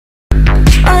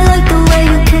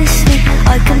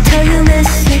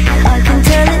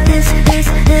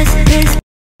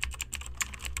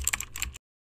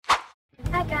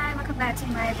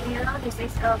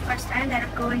understand that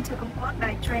I'm going to Kampot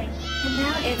by train. And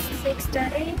now it's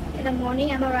 6:30 in the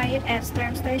morning. I'm arrived at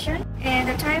Stern Station, and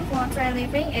the time for train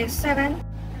leaving is 7. I'm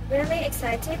really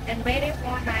excited and waiting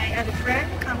for my other friend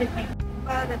to come with me.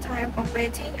 While the time of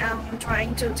waiting, I'm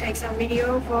trying to take some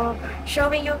video for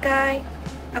showing you guys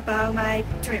about my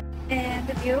trip and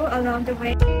the view along the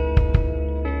way.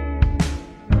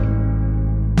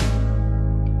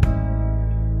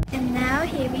 And now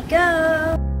here we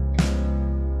go!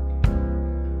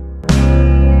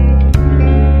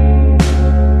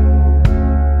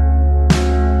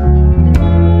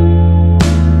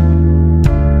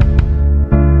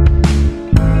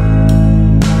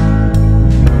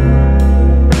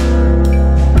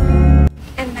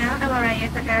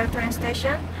 Train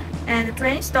station, and the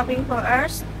train is stopping for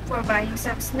us for buying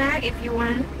some snack if you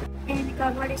want. And we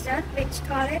got what is that? Which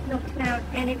toilet? No cloud,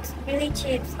 and it's really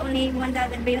cheap. It's only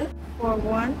 1,000 bill for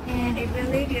one, and it's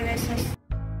really delicious.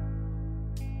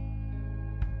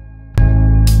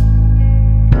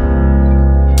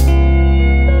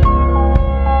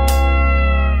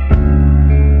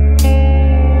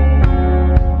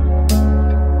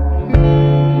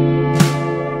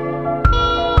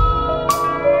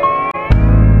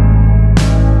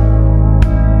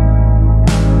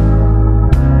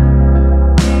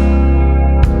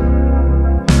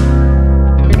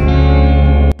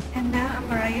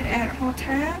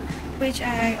 Which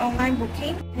I online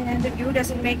booking, and the view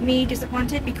doesn't make me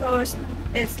disappointed because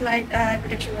it's like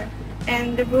ridiculous,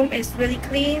 and the room is really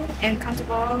clean and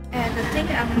comfortable. And the thing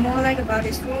I more like about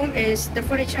this room is the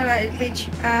furniture, which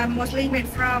are mostly made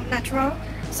from natural,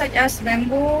 such as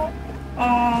bamboo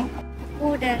or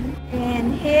wooden.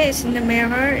 And here is in the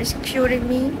mirror, it's curing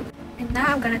me. And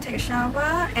now I'm gonna take a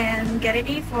shower and get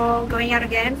ready for going out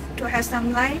again to have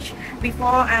some lunch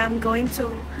before I'm going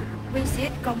to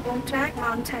visit Kampot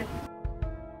mountain.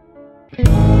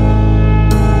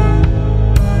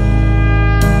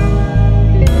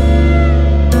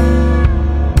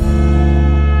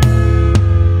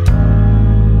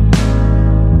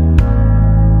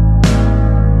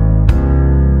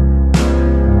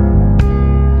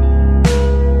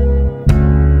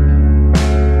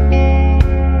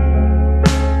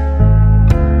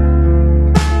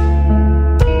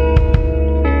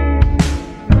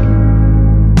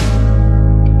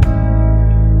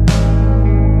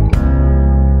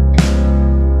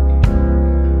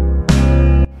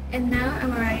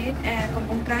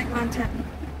 Mountain,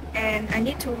 and I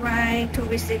need to ride to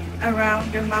visit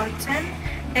around the mountain,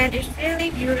 and it's really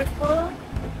beautiful.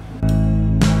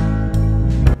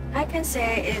 I can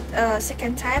say it's a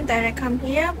second time that I come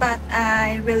here, but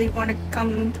I really want to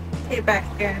come here back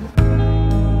again.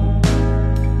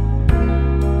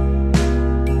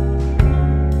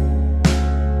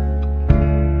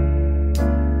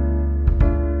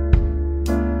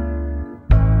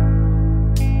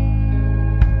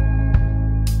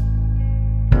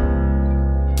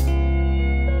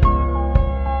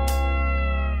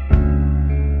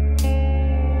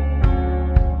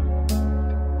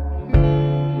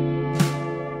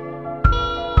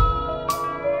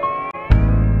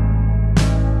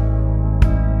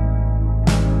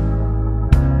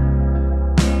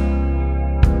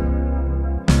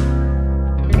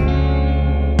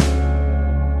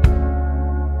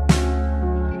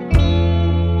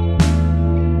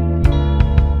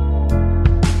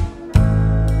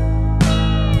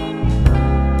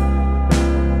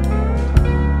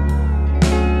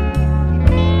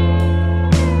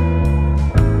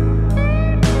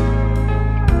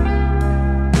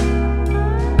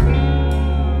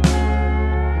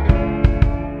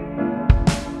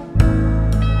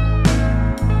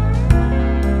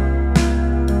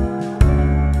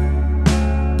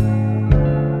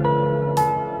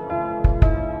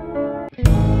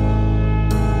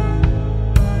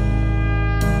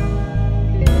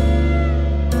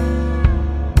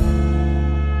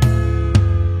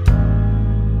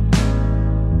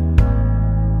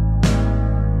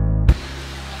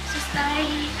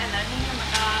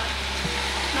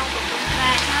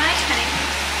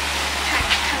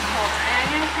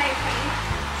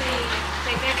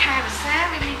 Cái khai và sát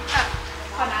bên tập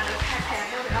còn là được khai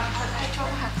thẻ đâu để làm phần hai chỗ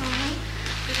hạt thôi.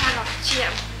 Thứ hai là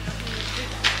triệu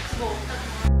bộ